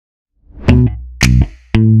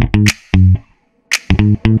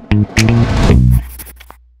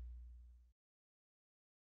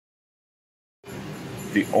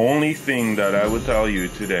only thing that I would tell you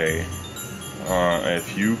today,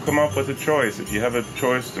 if you come up with a choice, if you have a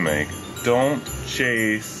choice to make, don't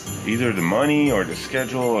chase either the money or the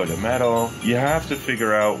schedule or the medal. You have to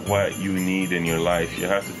figure out what you need in your life. You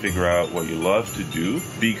have to figure out what you love to do,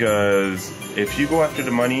 because if you go after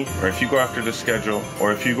the money, or if you go after the schedule,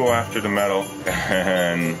 or if you go after the medal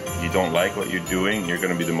and you don't like what you're doing, you're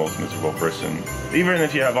going to be the most miserable person. Even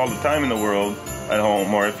if you have all the time in the world at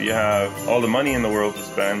home, or if you have all the money in the world to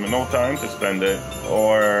spend but no time to spend it,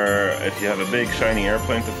 or if you have a big shiny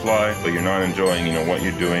airplane to fly but you're not enjoying, you know, what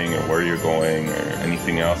you're doing or where you're going or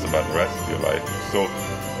anything else about the rest of your life. So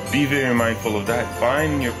be very mindful of that.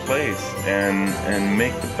 Find your place and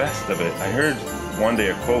make the best of it. I heard one day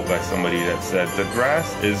a quote by somebody that said, the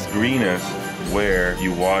grass is greenest where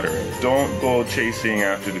you water it. Don't go chasing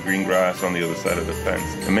after the green grass on the other side of the fence,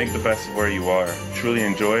 and make the best of where you are. Truly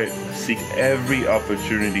enjoy it. Seek every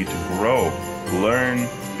opportunity to grow, learn,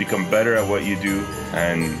 become better at what you do,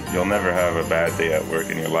 and you'll never have a bad day at work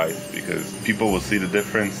in your life, because people will see the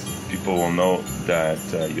difference. People will know that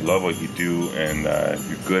you love what you do and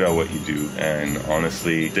you're good at what you do. And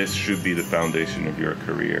honestly, this should be the foundation of your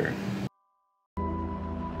career.